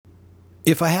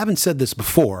If I haven't said this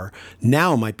before,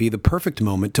 now might be the perfect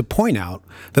moment to point out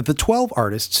that the 12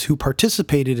 artists who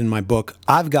participated in my book,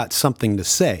 I've Got Something to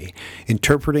Say,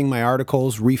 interpreting my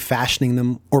articles, refashioning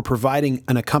them, or providing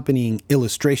an accompanying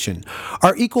illustration,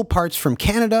 are equal parts from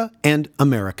Canada and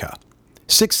America.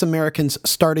 6 Americans,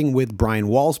 starting with Brian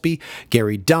Walsby,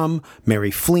 Gary Dumm,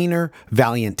 Mary Fleener,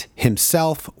 Valiant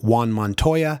himself, Juan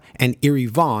Montoya, and Erie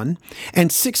Vaughn,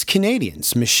 and 6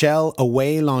 Canadians, Michelle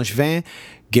Away-Langevin,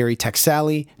 Gary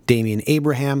Taxali, Damian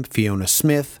Abraham, Fiona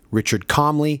Smith, Richard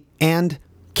Comley, and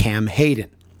Cam Hayden.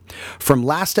 From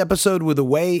last episode with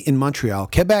Away in Montreal,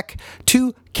 Quebec,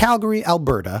 to Calgary,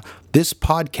 Alberta, this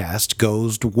podcast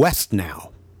goes west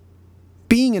now.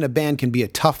 Being in a band can be a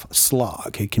tough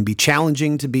slog. It can be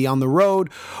challenging to be on the road,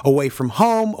 away from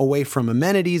home, away from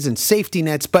amenities and safety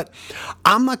nets, but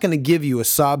I'm not going to give you a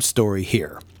sob story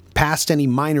here. Past any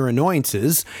minor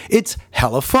annoyances, it's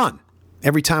hella fun.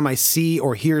 Every time I see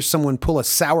or hear someone pull a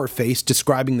sour face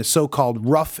describing the so-called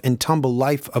rough and tumble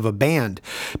life of a band,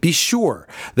 be sure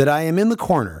that I am in the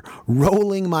corner,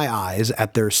 rolling my eyes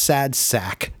at their sad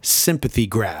sack sympathy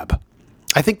grab.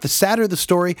 I think the sadder the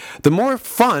story, the more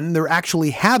fun they're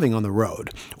actually having on the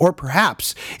road. Or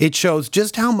perhaps it shows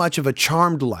just how much of a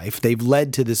charmed life they've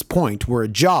led to this point where a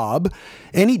job,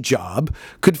 any job,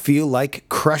 could feel like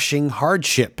crushing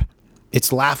hardship.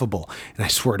 It's laughable, and I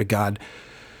swear to God,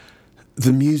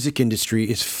 the music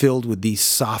industry is filled with these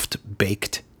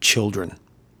soft-baked children.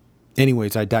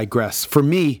 Anyways, I digress. For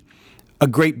me, a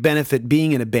great benefit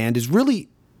being in a band is really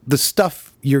the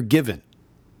stuff you're given.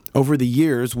 Over the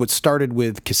years, what started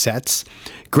with cassettes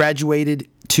graduated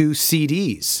to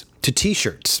CDs, to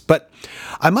t-shirts. But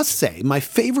I must say, my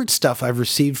favorite stuff I've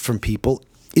received from people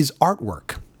is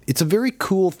artwork. It's a very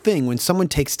cool thing when someone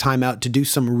takes time out to do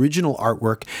some original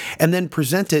artwork and then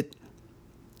present it,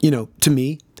 to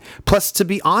me. Plus, to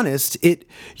be honest, it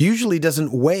usually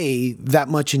doesn't weigh that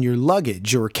much in your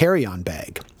luggage or carry-on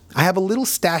bag. I have a little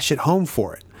stash at home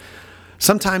for it.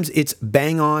 Sometimes it's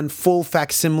bang-on full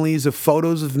facsimiles of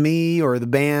photos of me or the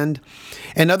band,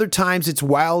 and other times it's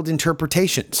wild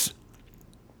interpretations.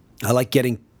 I like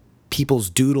getting people's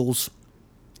doodles,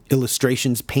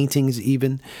 illustrations, paintings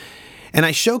even, and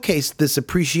I showcase this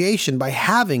appreciation by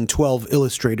having 12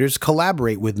 illustrators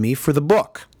collaborate with me for the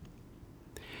book.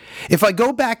 If I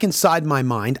go back inside my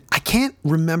mind, I can't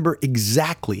remember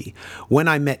exactly when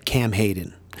I met Cam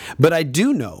Hayden, but I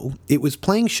do know it was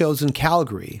playing shows in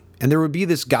Calgary, and there would be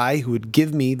this guy who would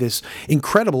give me this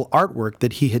incredible artwork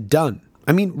that he had done.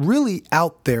 I mean, really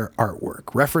out there artwork,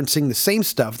 referencing the same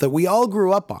stuff that we all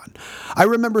grew up on. I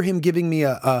remember him giving me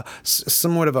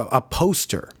somewhat of a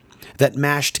poster that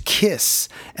mashed Kiss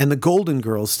and the Golden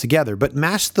Girls together, but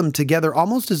mashed them together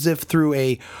almost as if through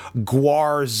a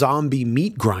guar zombie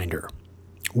meat grinder.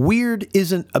 Weird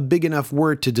isn't a big enough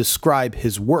word to describe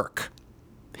his work.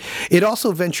 It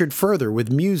also ventured further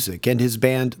with music and his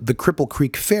band, the Cripple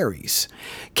Creek Fairies.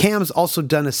 Cam's also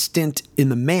done a stint in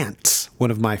the Mants, one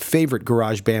of my favorite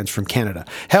garage bands from Canada.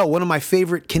 Hell, one of my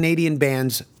favorite Canadian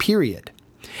bands, period.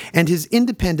 And his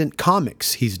independent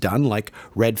comics he's done, like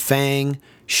Red Fang,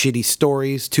 Shitty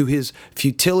Stories, to his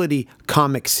Futility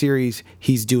comic series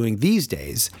he's doing these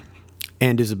days,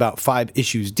 and is about 5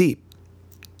 issues deep.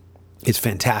 It's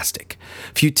fantastic.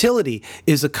 Futility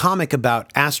is a comic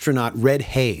about astronaut Red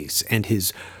Hayes and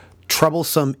his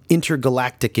troublesome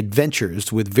intergalactic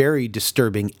adventures with very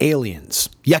disturbing aliens.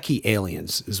 Yucky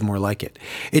aliens is more like it.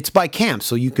 It's by Cam,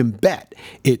 so you can bet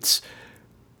it's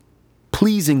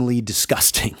pleasingly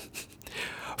disgusting.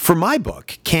 For my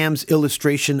book, Cam's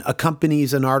illustration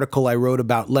accompanies an article I wrote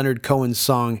about Leonard Cohen's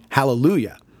song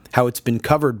Hallelujah, how it's been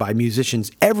covered by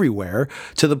musicians everywhere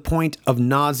to the point of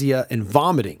nausea and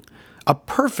vomiting. A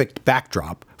perfect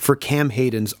backdrop for Cam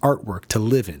Hayden's artwork to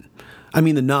live in. I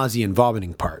mean the nausea and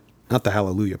vomiting part, not the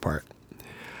hallelujah part.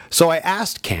 So I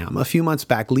asked Cam a few months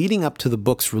back leading up to the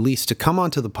book's release to come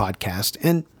onto the podcast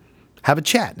and have a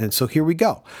chat. And so here we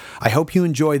go. I hope you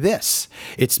enjoy this.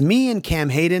 It's me and Cam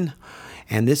Hayden,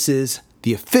 and this is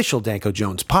the official Danko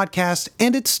Jones podcast,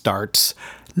 and it starts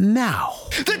now.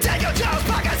 The Danko Jones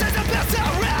podcast is the best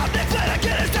around. Nick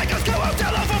Flanagan is Danko's co-host.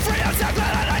 Hello for free. I'm so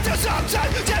glad I do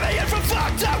sometimes. Jamie in from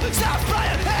fucked up. Stop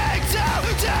playing. Hang down.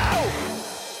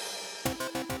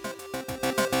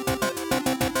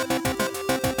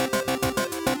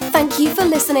 Thank you for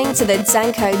listening to the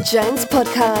Danko Jones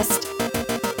podcast.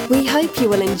 We hope you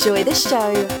will enjoy the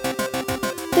show.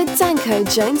 The Danko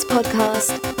Jones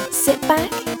podcast. Sit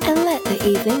back and let the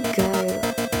evening go.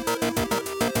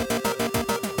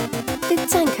 The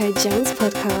Danko Jones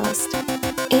podcast.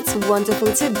 It's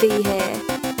wonderful to be here.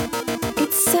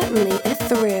 It's certainly a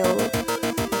thrill.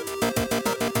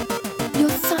 You're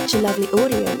such such a lovely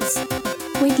audience.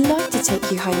 We'd like to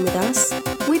take you home with us.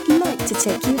 We'd like to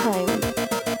take you home.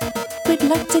 We'd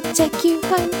like to take you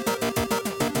home.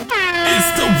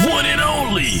 It's the one and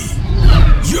only,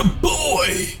 your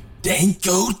boy,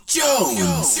 Danko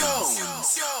Jones.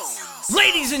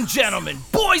 Ladies and gentlemen,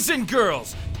 boys and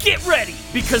girls, get ready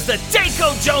because the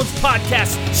Danko Jones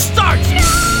podcast starts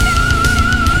now!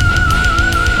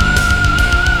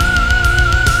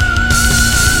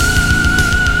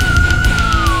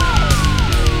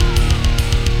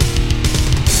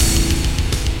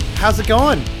 How's it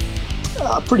going?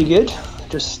 Pretty good.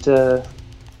 Just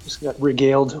got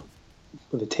regaled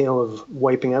with a tale of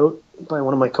wiping out by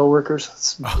one of my coworkers.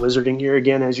 It's blizzarding here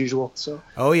again as usual. So.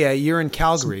 Oh yeah, you're in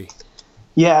Calgary.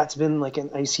 Yeah, it's been like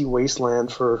an icy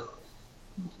wasteland for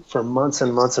months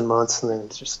and months and months, and then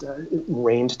it's just it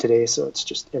rained today, so it's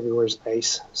just everywhere's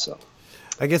ice. So.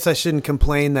 I guess I shouldn't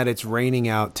complain that it's raining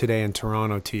out today in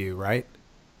Toronto to you, right?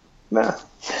 Nah,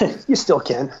 you still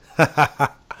can.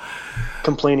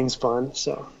 Complaining's fun,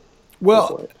 so.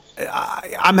 Well,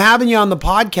 I'm having you on the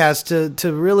podcast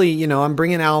to really, I'm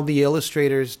bringing out the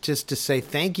illustrators just to say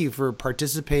thank you for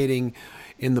participating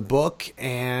in the book.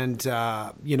 And,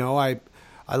 I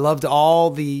loved all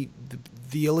the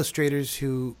illustrators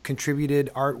who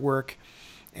contributed artwork.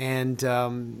 And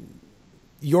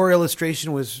your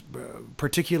illustration was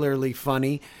particularly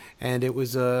funny. And it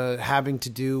was having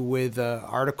to do with an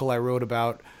article I wrote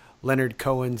about Leonard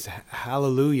Cohen's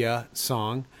Hallelujah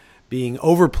song being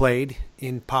overplayed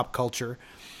in pop culture.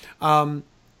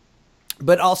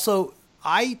 But also,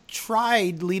 I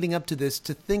tried leading up to this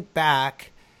to think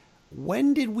back,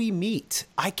 when did we meet?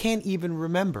 I can't even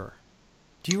remember.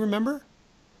 Do you remember?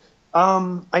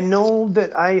 I know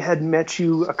that I had met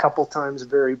you a couple times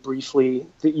very briefly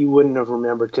that you wouldn't have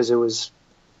remembered because it was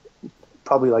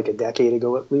probably like a decade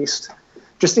ago at least.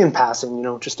 Just in passing,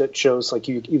 just at shows like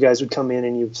you guys would come in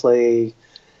and you'd play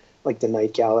like the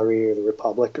Night Gallery or the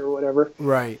Republic or whatever.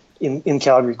 Right. In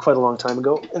Calgary quite a long time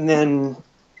ago. And then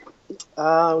it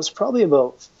was probably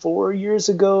about 4 years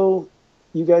ago,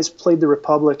 you guys played the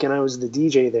Republic and I was the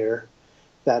DJ there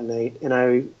that night. And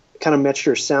I kind of met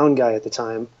your sound guy at the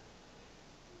time.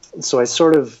 And so I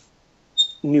sort of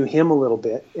knew him a little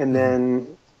bit. And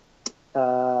then it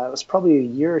was probably a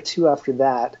year or two after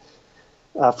that,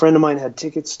 a friend of mine had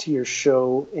tickets to your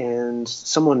show and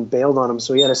someone bailed on him,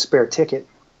 so he had a spare ticket.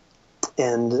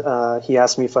 And he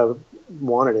asked me if I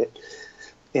wanted it.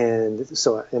 And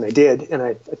I did. And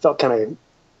I felt kind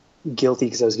of guilty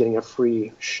because I was getting a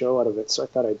free show out of it. So I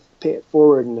thought I'd pay it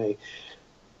forward. And I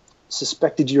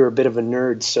suspected you were a bit of a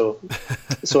nerd. So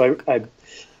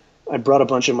I brought a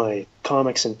bunch of my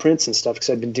comics and prints and stuff because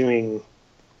I'd been doing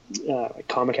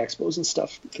comic expos and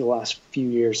stuff for the last few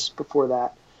years before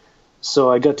that.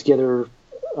 So I got together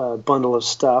a bundle of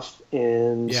stuff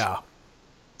and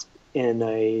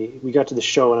we got to the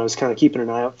show and I was kind of keeping an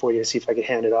eye out for you to see if I could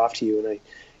hand it off to you, and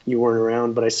you weren't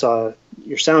around, but I saw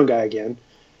your sound guy again.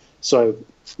 So I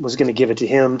was going to give it to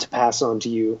him to pass on to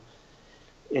you.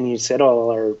 And he said,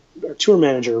 our tour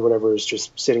manager or whatever is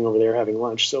just sitting over there having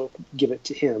lunch, so give it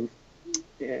to him.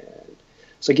 And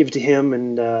so I give it to him,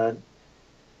 and then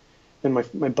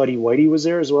my buddy Whitey was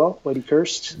there as well, Whitey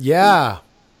Kirst. Yeah.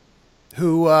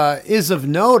 Who is of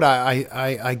note,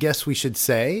 I guess we should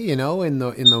say, in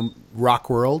the rock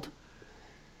world.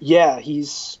 Yeah,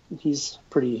 he's a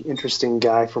pretty interesting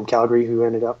guy from Calgary who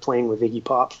ended up playing with Iggy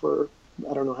Pop for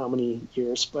I don't know how many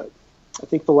years, but I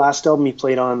think the last album he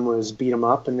played on was Beat 'Em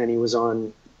Up, and then he was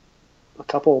on a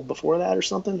couple before that or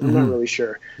something. I'm not really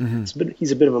sure. Mm-hmm.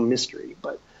 He's a bit of a mystery,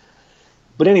 but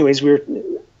anyways, I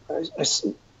was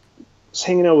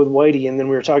hanging out with Whitey, and then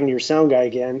we were talking to your sound guy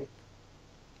again.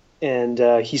 And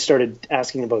he started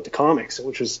asking about the comics,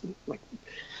 which is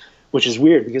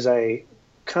weird because I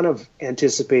kind of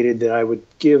anticipated that I would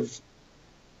give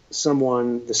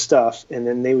someone the stuff and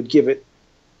then they would give it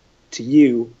to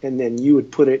you and then you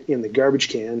would put it in the garbage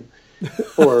can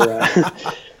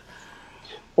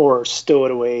or stow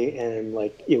it away and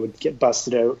like it would get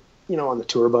busted out, on the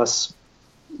tour bus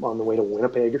on the way to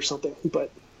Winnipeg or something. But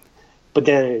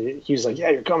then he was like, yeah,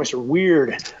 your comics are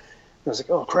weird. I was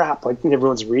like, oh crap! Like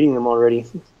everyone's reading them already.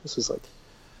 This was like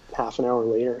half an hour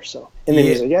later. So, and then he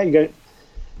was like, yeah,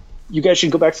 you guys should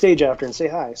go backstage after and say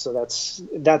hi. So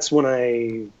that's when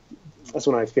I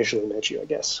officially met you, I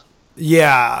guess.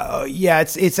 Yeah.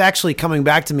 It's actually coming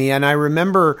back to me, and I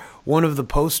remember one of the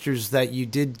posters that you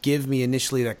did give me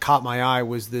initially that caught my eye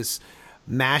was this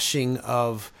mashing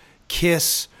of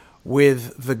Kiss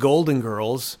with the Golden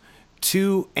Girls,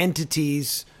 two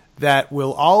entities that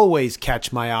will always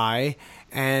catch my eye.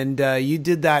 And you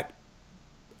did that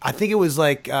I think it was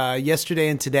like Yesterday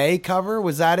and Today cover.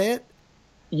 Was that it?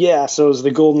 Yeah, so it was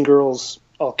the Golden Girls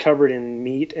all covered in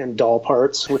meat and doll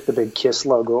parts with the big Kiss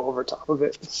logo over top of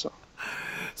it. So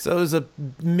it was a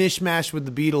mishmash with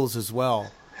the Beatles as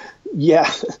well.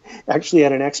 Yeah, actually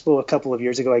at an expo a couple of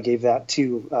years ago, I gave that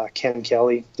to Ken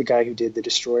Kelly, the guy who did the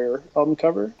Destroyer album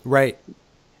cover. Right.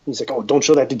 He's like, "Oh, don't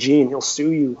show that to Gene; he'll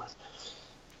sue you."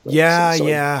 But,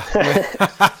 yeah.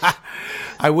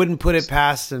 I wouldn't put it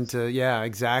past him to, yeah,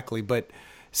 exactly. But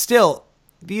still,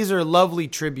 these are lovely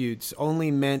tributes,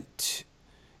 only meant,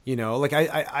 like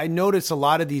I notice a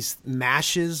lot of these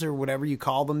mashes or whatever you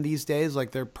call them these days,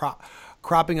 like they're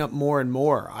cropping up more and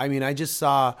more. I mean, I just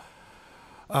saw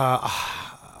a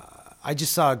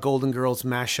Golden Girls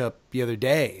mashup the other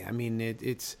day. I mean,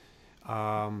 it's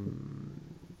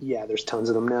yeah, there's tons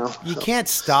of them now. You can't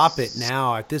stop it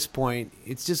now. At this point,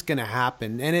 it's just going to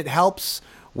happen, and it helps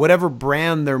whatever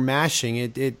brand they're mashing.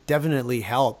 It definitely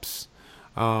helps.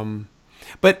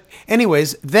 But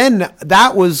anyways, then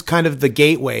that was kind of the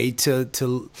gateway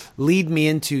to lead me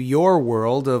into your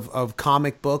world of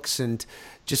comic books, and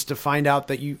just to find out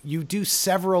that you do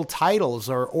several titles,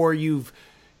 or you've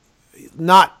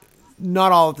not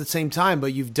all at the same time,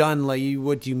 but you've done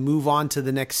you move on to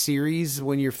the next series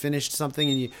when you're finished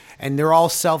something, and they're all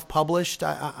self-published.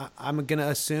 I'm gonna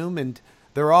assume, and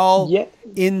they're all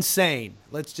insane.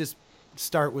 Let's just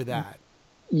start with that.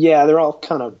 Yeah, they're all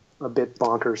kind of a bit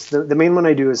bonkers. The main one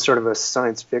I do is sort of a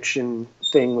science fiction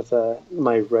thing with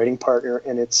my writing partner,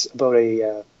 and it's about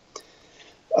a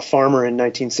farmer in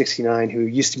 1969 who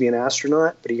used to be an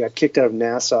astronaut, but he got kicked out of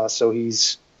NASA, so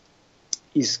he's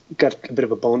got a bit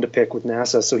of a bone to pick with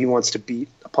NASA, so he wants to beat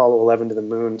Apollo 11 to the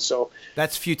moon. So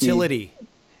that's Futility.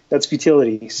 That's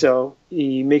Futility. So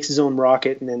he makes his own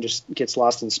rocket and then just gets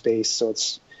lost in space. So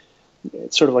it's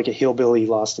sort of like a hillbilly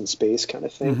lost in space kind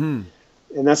of thing. Mm-hmm.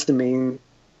 And that's the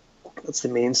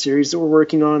main series that we're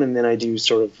working on. And then I do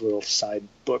sort of little side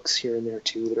books here and there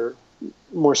too that are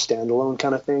more standalone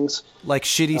kind of things. Like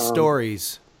shitty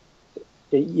stories.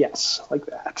 Yes, like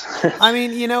that. I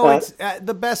mean, it's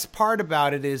the best part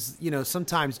about it is,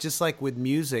 sometimes just like with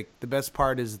music, the best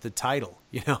part is the title,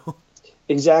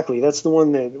 Exactly. That's the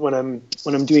one that when I'm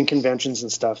doing conventions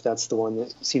and stuff, that's the one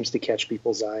that seems to catch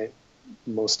people's eye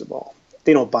most of all.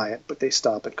 They don't buy it, but they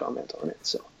stop and comment on it.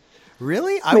 So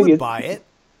really, I would buy it.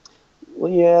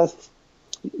 Well,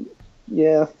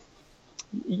 yeah.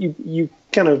 You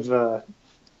kind of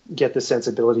get the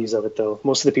sensibilities of it, though.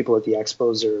 Most of the people at the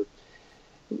expos are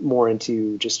more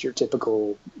into just your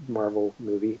typical Marvel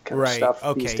movie kind of stuff.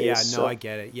 Okay, these days, I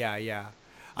get it. Yeah.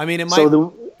 I mean, it might.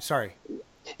 So sorry.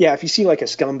 Yeah, if you see like a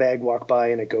scumbag walk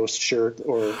by in a Ghost shirt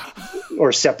or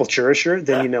a Sepultura shirt,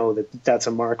 then you know that's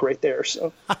a mark right there.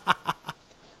 So.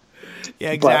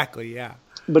 Yeah, exactly.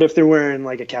 But if they're wearing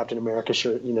like a Captain America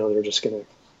shirt, they're just gonna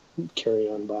carry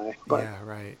on by. But, yeah,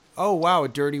 right. Oh wow, a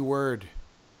dirty word.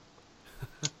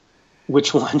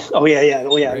 Which one? Oh yeah.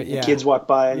 Right, the kids walk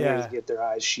by and yeah. they get their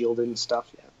eyes shielded and stuff.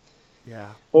 Yeah.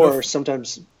 Or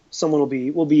sometimes someone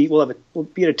we'll be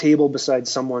at a table beside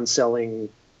someone selling,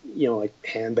 like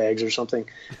handbags or something.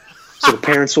 So the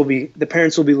parents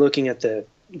will be looking at the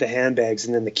handbags,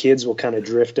 and then the kids will kind of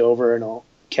drift over, and I'll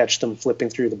catch them flipping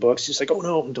through the books, just like, oh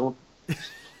no, don't.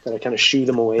 Then I kind of shoo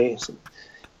them away.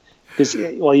 Because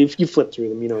you flip through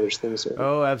them, there's things.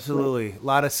 Oh, absolutely. A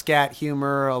lot of scat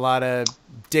humor, a lot of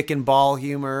dick and ball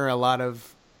humor, a lot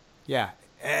of,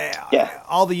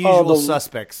 all the usual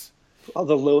suspects. All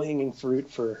the low-hanging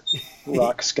fruit for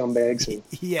rock scumbags and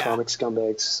comic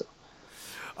scumbags. So.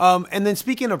 And then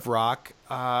speaking of rock,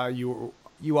 you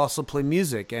also play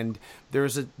music, and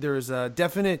there's a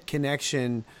definite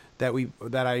connection that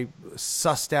I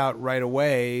sussed out right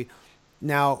away.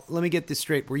 Now, let me get this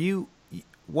straight. Were you...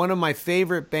 One of my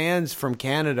favorite bands from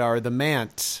Canada are the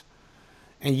Mants,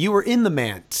 and you were in the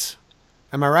Mants.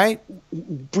 Am I right?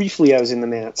 Briefly, I was in the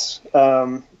Mants.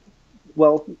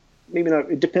 Well, maybe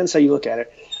not. It depends how you look at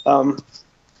it.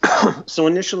 So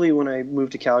initially, when I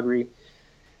moved to Calgary,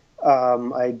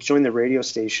 I joined the radio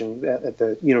station at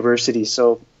the university.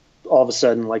 So all of a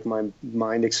sudden, like, my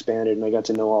mind expanded, and I got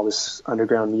to know all this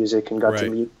underground music and got to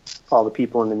meet all the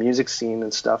people in the music scene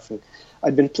and stuff. And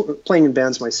I'd been playing in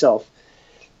bands myself.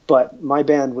 But my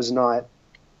band was not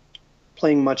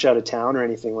playing much out of town or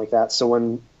anything like that. So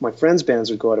when my friends' bands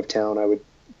would go out of town,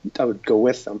 I would go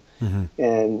with them. Mm-hmm.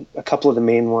 And a couple of the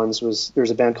main ones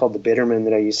there's a band called the Bittermen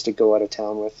that I used to go out of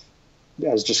town with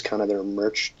as just kind of their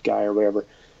merch guy or whatever.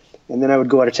 And then I would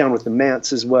go out of town with the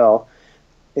Mants as well.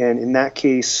 And in that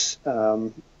case,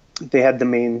 they had the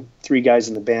main three guys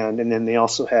in the band, and then they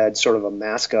also had sort of a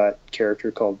mascot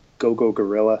character called Go-Go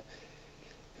Gorilla,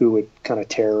 who would kind of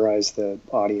terrorize the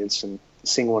audience and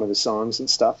sing one of the songs and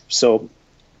stuff. So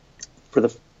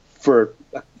for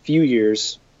a few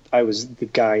years, I was the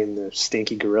guy in the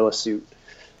stinky gorilla suit.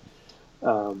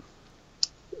 So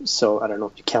I don't know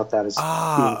if you count that as.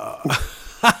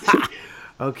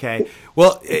 Okay.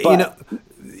 Well,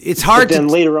 it's hard. But then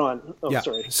to later on. Oh, yeah.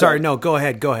 sorry. Sorry. No. Go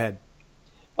ahead.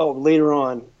 Oh, later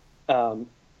on,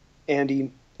 Andy,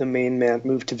 the main man,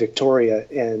 moved to Victoria,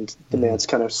 and the Mants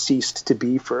kind of ceased to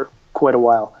be for quite a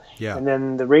while. Yeah. And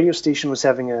then the radio station was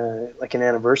having an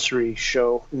anniversary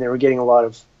show, and they were getting a lot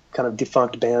of kind of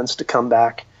defunct bands to come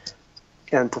back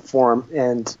and perform.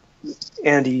 And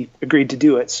Andy agreed to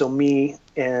do it. So me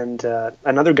and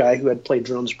another guy who had played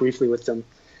drums briefly with them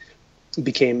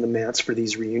became the Mants for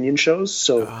these reunion shows.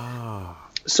 So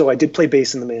I did play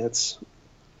bass in the Mants.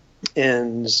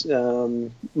 And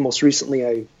most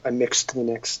recently, I mixed the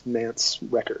next Mants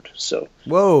record. So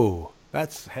whoa,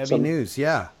 that's heavy news.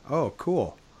 Yeah. Oh,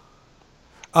 cool.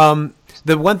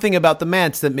 The one thing about the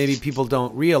Mants that maybe people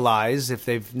don't realize if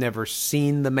they've never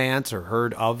seen the Mants or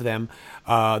heard of them,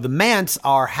 the Mants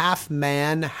are half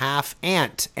man, half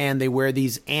ant, and they wear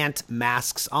these ant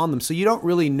masks on them. So you don't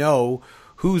really know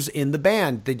who's in the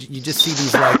band. You just see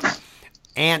these like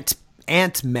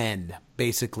ant men,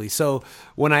 basically. So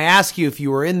when I ask you if you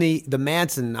were in the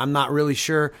Mants, and I'm not really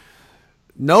sure,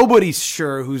 nobody's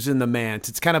sure who's in the Mants.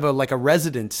 It's kind of like a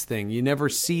residence thing. You never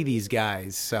see these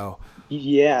guys. So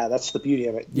yeah, that's the beauty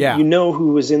of it. Yeah. You know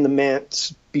who was in the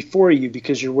Mants before you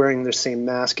because you're wearing their same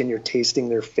mask and you're tasting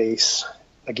their face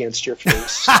against your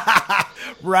face.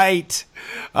 Right.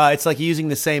 It's like using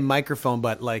the same microphone,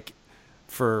 but like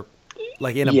for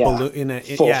like in a balloon, in a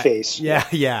full face.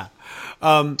 Yeah.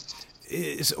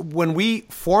 When we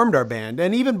formed our band,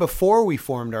 and even before we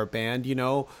formed our band,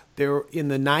 there were, in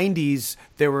the 90s,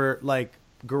 there were like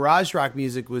garage rock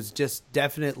music was just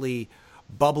definitely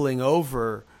bubbling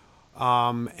over.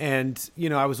 And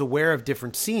I was aware of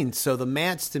different scenes. So the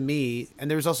Mants to me, and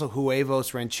there was also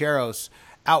Huevos Rancheros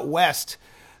out west,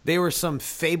 they were some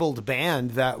fabled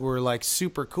band that were like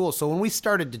super cool. So when we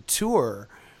started to tour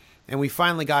and we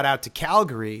finally got out to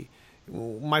Calgary,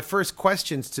 my first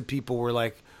questions to people were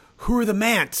like, who are the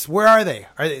Mants? Where are they?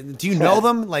 Do you know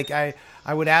them? Like I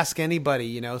would ask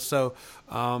anybody, so,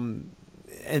 and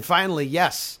finally,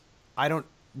 yes, I don't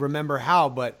remember how,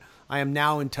 but I am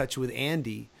now in touch with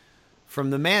Andy from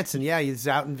the Mants. And yeah, he's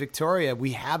out in Victoria.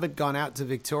 We haven't gone out to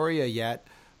Victoria yet,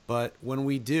 but when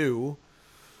we do,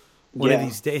 one of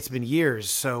these days, it's been years.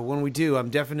 So when we do, I'm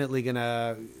definitely going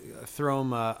to throw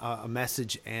him a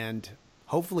message and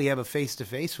hopefully have a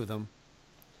face-to-face with him.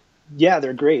 Yeah,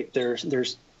 they're great. They're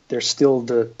still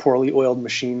the poorly oiled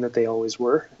machine that they always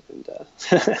were, and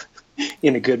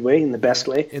in a good way, in the best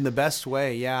way. In the best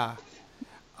way, yeah.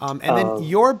 And then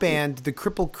your band, the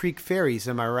Cripple Creek Fairies,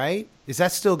 am I right? Is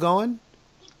that still going?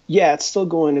 Yeah, it's still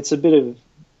going. It's a bit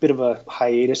of a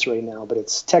hiatus right now, but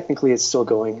it's still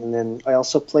going. And then I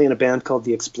also play in a band called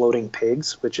the Exploding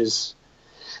Pigs, which is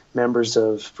members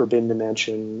of Forbidden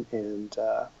Dimension and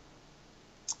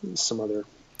some other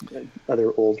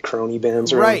old crony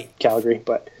bands around Calgary.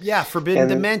 But yeah, Forbidden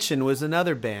Dimension was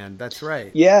another band. That's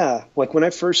right. Yeah, like when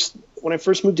I first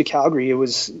moved to Calgary, it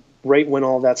was right when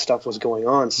all that stuff was going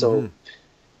on. So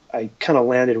I kind of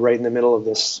landed right in the middle of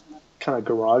this kind of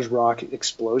garage rock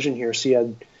explosion here. So you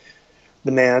had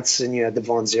the Mants and you had the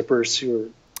Von Zippers,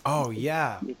 who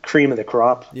were cream of the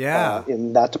crop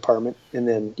in that department. And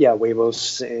then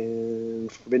Huevos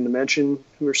and Forbidden Dimension,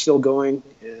 who are still going,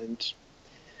 and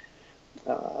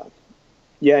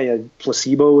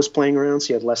Placebo was playing around, so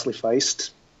you had Leslie Feist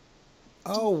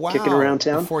kicking around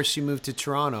town before she moved to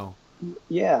Toronto.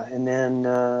 Yeah, and then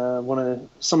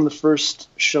some of the first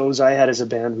shows I had as a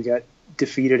band, we got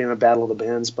defeated in a battle of the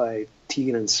bands by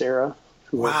Tegan and Sarah,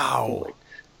 who were like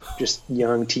just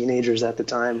young teenagers at the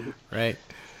time. Right.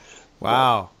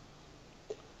 Wow.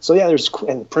 So yeah, there's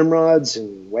and Primrods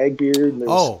and Wagbeard.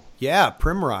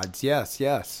 Primrods.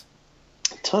 Yes.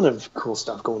 A ton of cool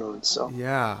stuff going on. So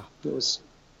yeah, it was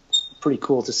pretty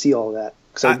cool to see all that.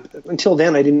 Because until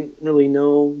then, I didn't really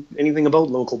know anything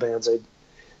about local bands.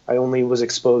 I only was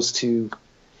exposed to,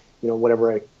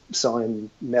 whatever I saw in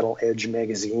Metal Edge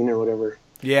magazine or whatever.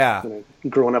 Yeah.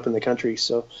 Growing up in the country,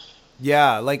 so.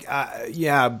 Yeah,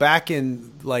 back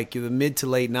in like the mid to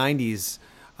late 90s,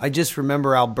 I just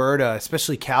remember Alberta,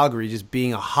 especially Calgary, just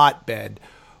being a hotbed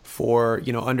for,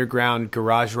 underground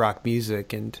garage rock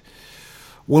music. And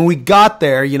when we got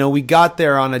there, we got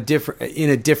there in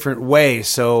a different way.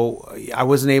 So I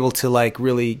wasn't able to like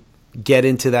really get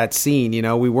into that scene.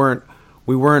 We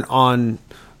weren't on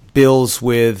bills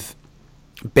with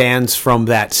bands from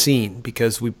that scene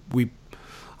because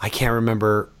I can't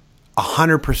remember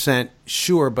 100%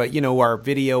 sure, but our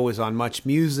video was on Much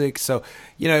Music, so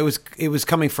it was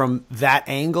coming from that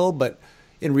angle. But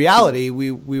in reality,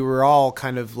 we were all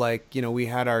kind of like, we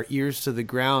had our ears to the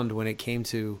ground when it came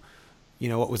to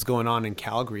what was going on in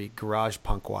Calgary, garage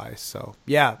punk wise. So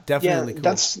yeah, definitely. Yeah,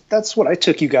 cool. That's what I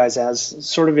took you guys as,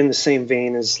 sort of in the same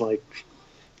vein as like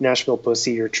Nashville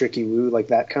Pussy or Tricky Woo, like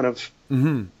that kind of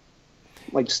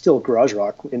like still garage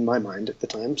rock in my mind at the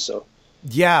time. So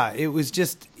yeah, it was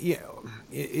just,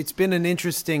 it's been an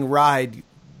interesting ride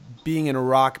being in a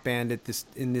rock band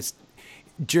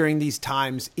during these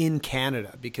times in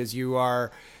Canada, because you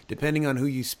are, depending on who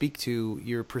you speak to,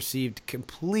 you're perceived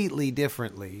completely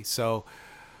differently. So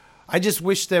I just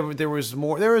wish there was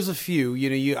more. There was a few,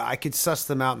 I could suss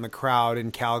them out in the crowd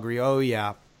in Calgary. Oh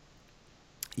yeah.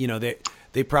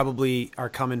 They probably are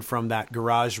coming from that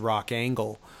garage rock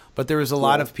angle. But there was a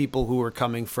lot of people who were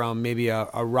coming from maybe a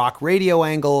rock radio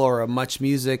angle or a Much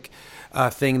Music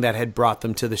thing that had brought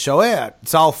them to the show. Yeah,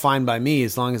 it's all fine by me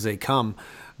as long as they come.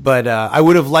 But I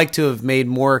would have liked to have made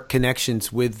more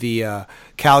connections with the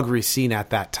Calgary scene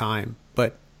at that time.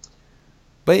 But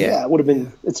yeah, it would have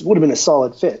been a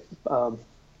solid fit.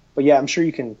 But yeah, I'm sure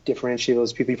you can differentiate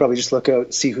those people. You probably just look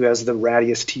out, see who has the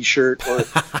rattiest T-shirt or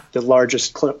the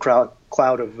largest cloud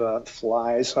of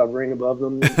flies hovering above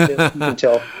them. You can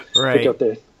tell. Right. Pick out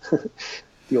the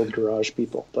old garage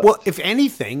people. But. Well, if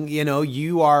anything,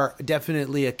 you are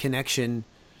definitely a connection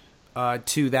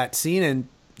to that scene, and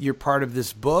you're part of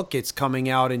this book. It's coming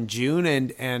out in June,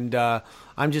 and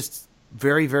I'm just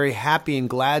very, very happy and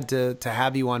glad to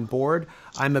have you on board.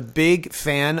 I'm a big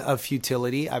fan of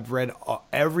Futility. I've read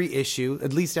every issue,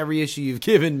 at least every issue you've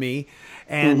given me.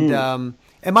 And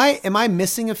am I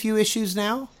missing a few issues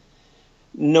now?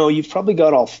 No, you've probably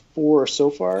got all 4 so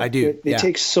far. I do. They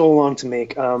take so long to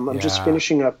make. I'm just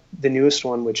finishing up the newest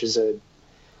one, which is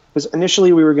was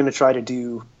initially we were going to try to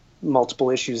do multiple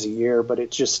issues a year, but it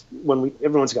just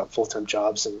everyone's got full-time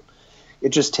jobs and it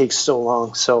just takes so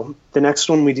long. So the next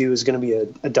one we do is going to be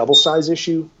a double size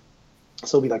issue.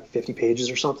 So it'll be like 50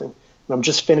 pages or something. And I'm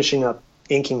just finishing up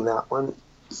inking that one.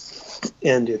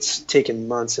 And it's taken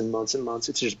months and months and months.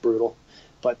 It's just brutal.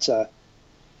 But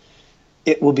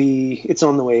it's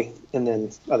on the way, and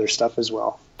then other stuff as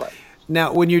well. But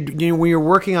now when you're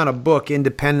working on a book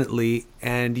independently,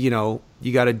 and you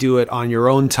got to do it on your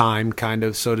own time, kind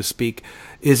of, so to speak,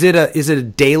 is it a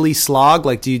daily slog?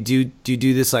 Like, do you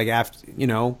do this like after,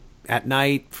 at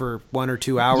night for 1 or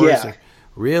 2 hours? Yeah.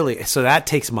 Really? So that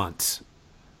takes months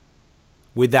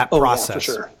with that process.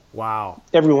 Yeah, for sure. Wow.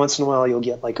 Every once in a while you'll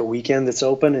get like a weekend that's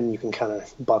open and you can kind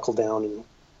of buckle down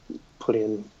and put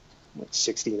in like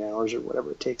 16 hours or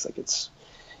whatever it takes. Like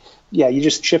you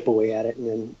just chip away at it,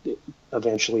 and then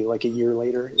eventually, like a year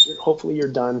later, hopefully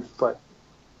you're done. But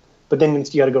then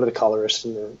you got to go to the colorist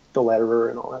and the letterer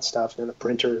and all that stuff, and then a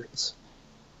printer. It's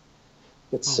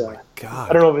oh my God.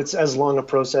 I don't know if it's as long a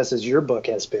process as your book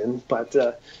has been, but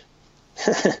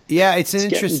yeah, it's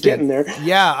interesting. Getting there.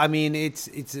 Yeah, I mean, it's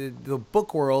the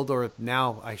book world, or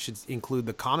now I should include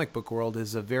the comic book world,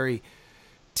 is a very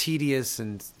tedious,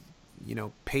 and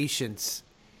patience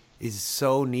is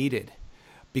so needed,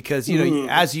 because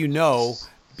as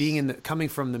being coming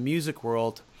from the music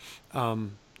world,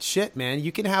 shit, man,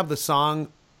 you can have the song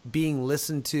being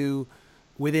listened to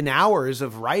within hours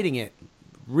of writing it.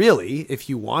 Really, if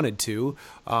you wanted to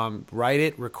write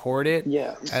it, record it,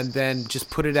 and then just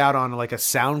put it out on like a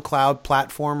SoundCloud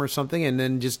platform or something, and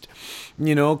then just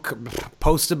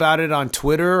post about it on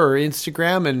Twitter or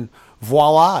Instagram, and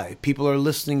voila, people are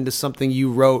listening to something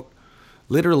you wrote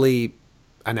literally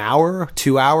an hour,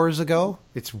 2 hours ago.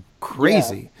 It's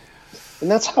crazy. Yeah.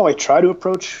 And that's how I try to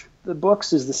approach the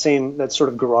books, is the same, that sort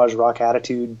of garage rock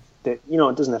attitude that,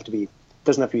 it doesn't have to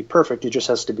be perfect. It just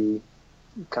has to be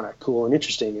kind of cool and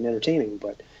interesting and entertaining.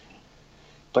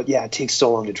 But yeah, it takes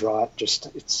so long to draw it.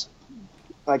 It's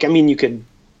like, I mean, you could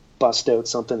bust out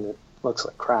something that looks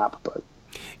like crap, but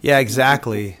yeah,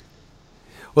 exactly.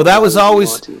 Well, that was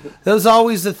always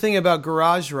the thing about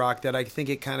garage rock that I think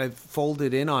it kind of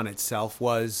folded in on itself,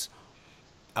 was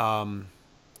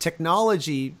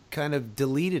technology kind of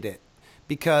deleted it,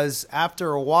 because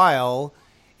after a while,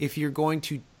 if you're going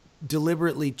to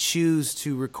deliberately choose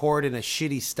to record in a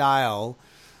shitty style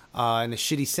and a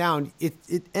shitty sound,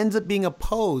 it ends up being a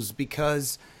pose,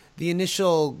 because the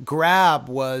initial grab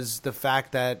was the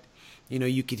fact that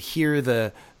you could hear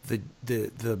the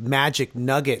magic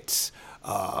nuggets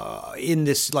in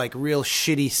this like real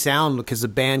shitty sound, because the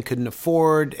band couldn't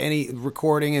afford any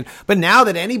recording. But now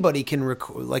that anybody can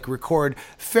record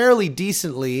fairly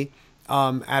decently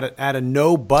at a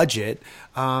no budget,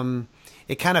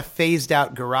 it kind of phased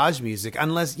out garage music,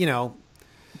 unless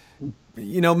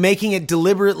making it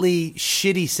deliberately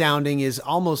shitty sounding is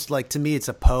almost like, to me, it's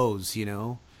a pose,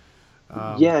 Yeah,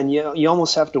 and you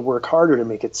almost have to work harder to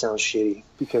make it sound shitty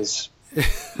because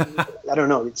I don't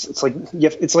know. It's like you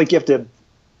have to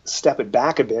step it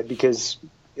back a bit because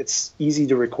it's easy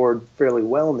to record fairly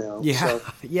well now.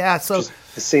 Yeah, So just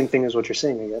the same thing as what you're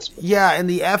saying, I guess. Yeah, and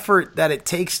the effort that it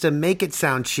takes to make it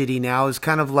sound shitty now is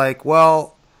kind of like,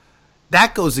 well,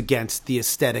 that goes against the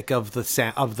aesthetic of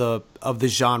the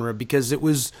genre, because it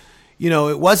was,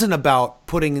 it wasn't about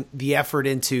putting the effort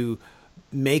into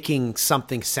making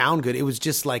something sound good. It was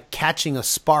just like catching a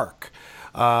spark.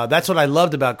 That's what I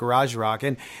loved about garage rock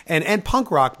and punk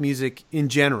rock music in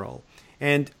general.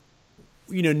 And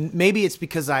maybe it's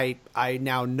because I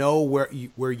now know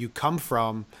where you come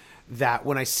from, that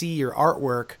when I see your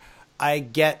artwork, I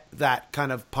get that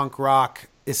kind of punk rock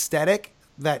aesthetic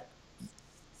that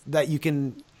you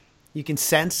can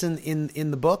sense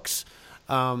in the books.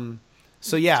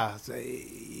 So yeah,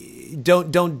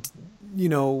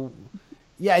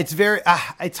 it's very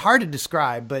it's hard to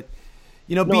describe, but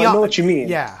I know what you mean.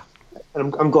 Yeah,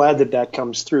 and I'm glad that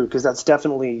comes through, because that's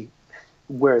definitely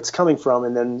where it's coming from.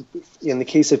 And then in the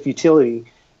case of Futility,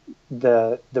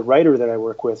 the writer that I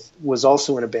work with was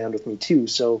also in a band with me too.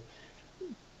 So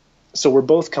we're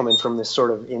both coming from this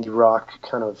sort of indie rock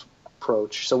kind of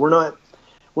approach. So we're not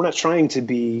trying to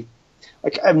be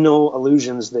like, I have no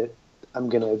illusions that I'm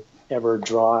going to ever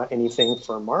draw anything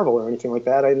from Marvel or anything like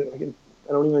that. I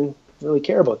don't even really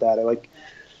care about that. I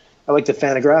like the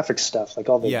Fantagraphics stuff, like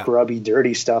all the grubby,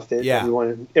 dirty stuff that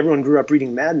everyone grew up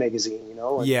reading Mad Magazine,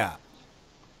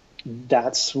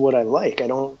 That's what I like. I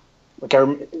don't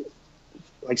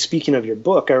like speaking of your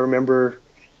book, I remember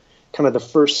kind of the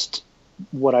first,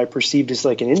 what I perceived as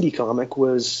like an indie comic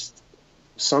was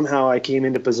somehow I came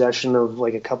into possession of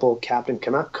like a couple Captain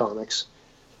Canuck comics.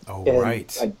 Oh,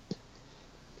 right.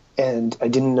 And I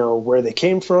didn't know where they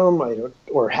came from,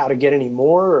 or how to get any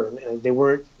more. Or they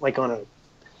weren't like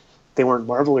they weren't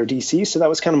Marvel or DC. So that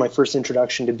was kind of my first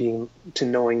introduction to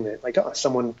knowing that like,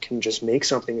 someone can just make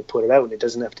something and put it out, and it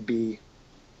doesn't have to be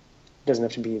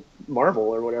Marvel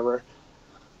or whatever.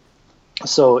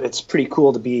 So it's pretty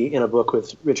cool to be in a book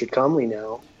with Richard Comley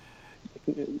now,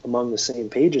 among the same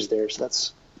pages there.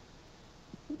 So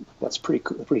that's pretty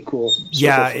cool.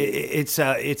 Yeah, it's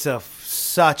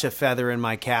such a feather in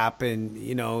my cap, and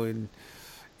and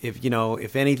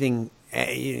if anything,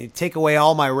 take away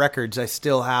all my records, I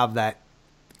still have that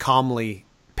Comley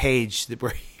page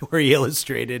where he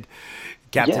illustrated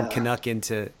Captain Canuck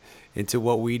into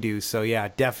what we do. So yeah,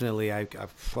 definitely. I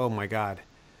oh my God,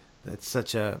 that's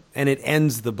such and it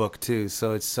ends the book too.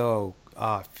 So it's so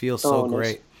feels so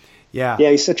great. Nice. Yeah. Yeah,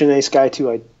 he's such a nice guy too.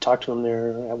 I talked to him there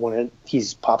at one. He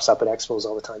pops up at expos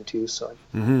all the time too. So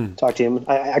I talked to him.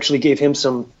 I actually gave him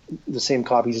the same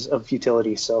copies of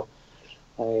Futility. So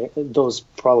those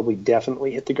probably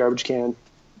definitely hit the garbage can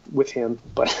with him.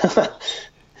 But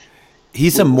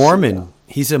he's a Mormon.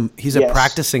 He's a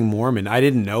practicing Mormon. I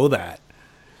didn't know that.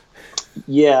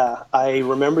 Yeah, I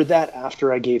remembered that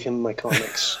after I gave him my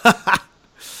comics.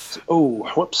 Oh,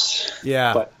 whoops.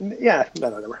 Yeah. But yeah,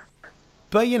 whatever.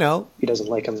 But he doesn't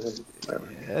like him.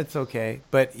 It's okay.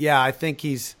 But yeah, I think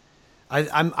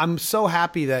I'm so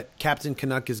happy that Captain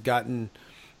Canuck has gotten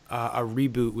a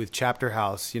reboot with Chapter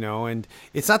House, and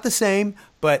it's not the same,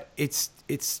 but it's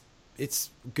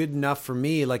good enough for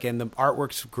me. Like, and the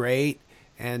artwork's great,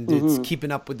 and it's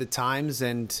keeping up with the times,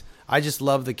 and I just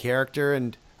love the character,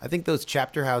 and I think those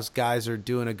Chapter House guys are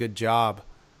doing a good job.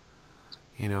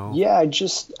 Yeah,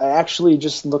 I actually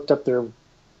just looked up their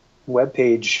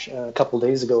webpage a couple of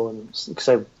days ago, and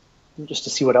just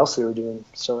to see what else they were doing.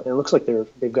 So it looks like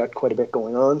they've got quite a bit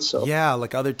going on. So yeah,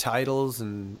 like other titles,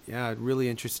 and really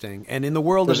interesting. And in the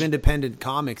world of independent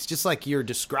comics, just like you're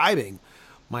describing,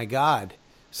 my God,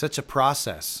 such a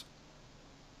process.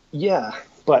 Yeah,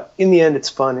 but in the end, it's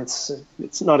fun. It's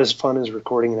not as fun as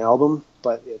recording an album,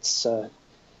 but it's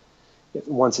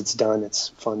once it's done, it's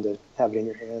fun to have it in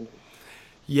your hand.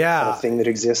 Yeah, a thing that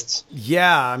exists.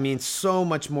 Yeah, I mean, so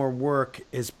much more work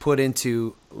is put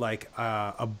into like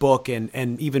a book,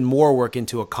 and even more work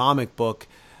into a comic book.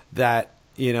 That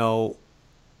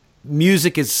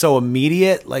music is so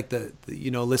immediate. Like the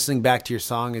listening back to your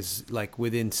song is like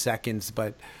within seconds.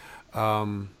 But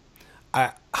I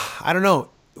don't know,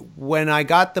 when I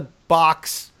got the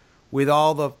box with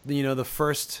all the the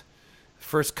first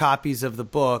copies of the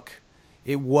book,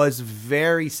 it was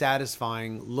very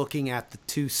satisfying looking at the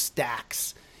two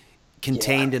stacks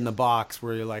contained in the box,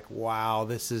 where you're like, wow,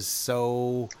 this is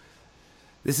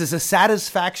a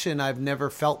satisfaction I've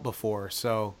never felt bore.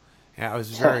 So yeah, it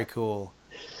was very cool.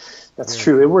 That's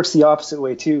true. It works the opposite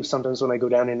way too. Sometimes when I go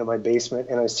down into my basement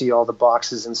and I see all the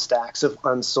boxes and stacks of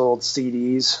unsold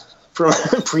CDs from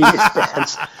previous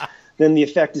bands, then the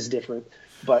effect is different.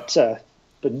 But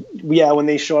yeah, when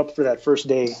they show up for that first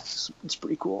day, it's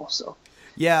pretty cool. So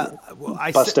yeah, well,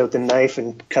 I bust out the knife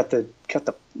and cut the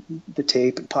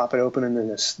tape and pop it open, and then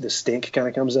the stink kind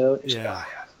of comes out. Yeah,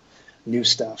 new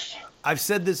stuff. I've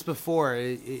said this before.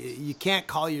 You can't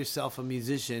call yourself a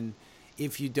musician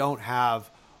if you don't have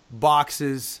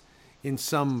boxes in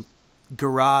some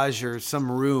garage or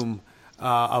some room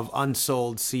of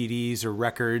unsold CDs or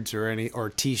records or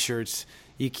T-shirts.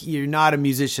 You're not a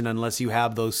musician unless you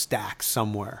have those stacks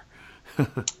somewhere.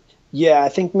 Yeah, I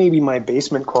think maybe my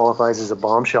basement qualifies as a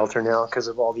bomb shelter now because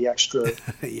of all the extra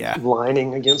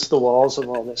lining against the walls of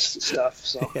all this stuff.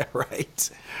 So yeah, right.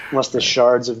 Unless the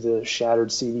shards of the shattered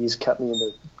CDs cut me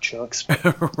into chunks.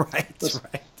 Right.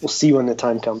 We'll see when the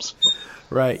time comes.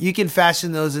 Right. You can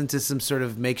fashion those into some sort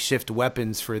of makeshift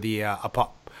weapons for the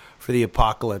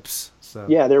apocalypse. So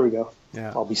yeah, there we go.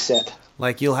 Yeah. I'll be set.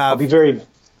 Like they'll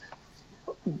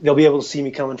be able to see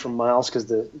me coming from miles because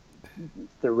the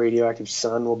radioactive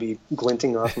sun will be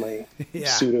glinting off my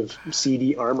suit of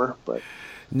CD armor. But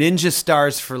ninja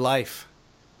stars for life.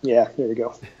 Yeah, there we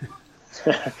go.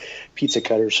 Pizza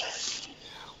cutters.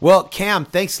 Well, Cam,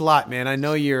 thanks a lot, man. I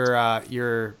know you're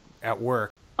at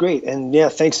work. Great, and yeah,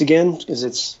 thanks again, because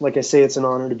it's, like I say, it's an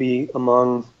honor to be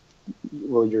among,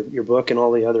 well, your book and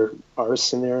all the other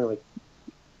artists in there, like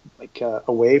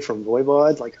away from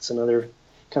Voivod. Like, it's another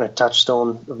kind of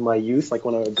touchstone of my youth. Like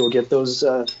when I would go get those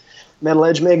Metal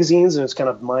Edge magazines, and it's kind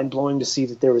of mind blowing to see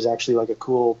that there was actually like a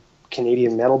cool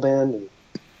Canadian metal band,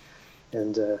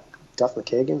 and Duff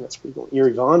McKagan. That's pretty cool.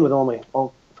 Eerie Vaughan with all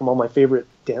my favorite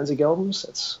Danzig albums.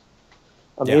 That's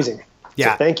amazing.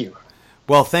 Yeah. So thank you.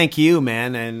 Well, thank you,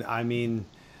 man. And I mean,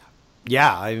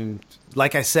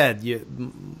 like I said,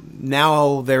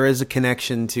 now there is a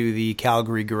connection to the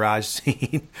Calgary garage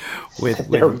scene.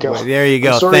 There we go. There you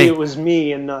go. I'm sorry it was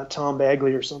me and not Tom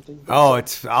Bagley or something. Oh,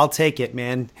 I'll take it,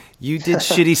 man. You did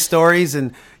shitty stories,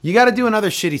 and you got to do another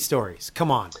shitty stories.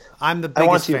 Come on, I'm the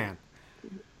biggest fan.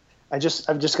 I've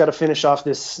just got to finish off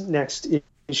this next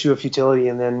issue of Futility,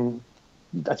 and then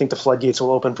I think the floodgates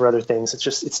will open for other things.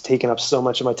 It's taken up so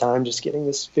much of my time just getting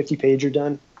this 50-pager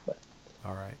done. But.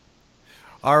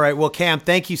 All right. Well, Cam,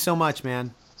 thank you so much,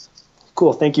 man.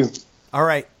 Cool. Thank you. All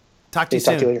right. Talk to you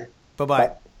soon. Talk to you later.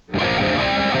 Bye-bye. Bye.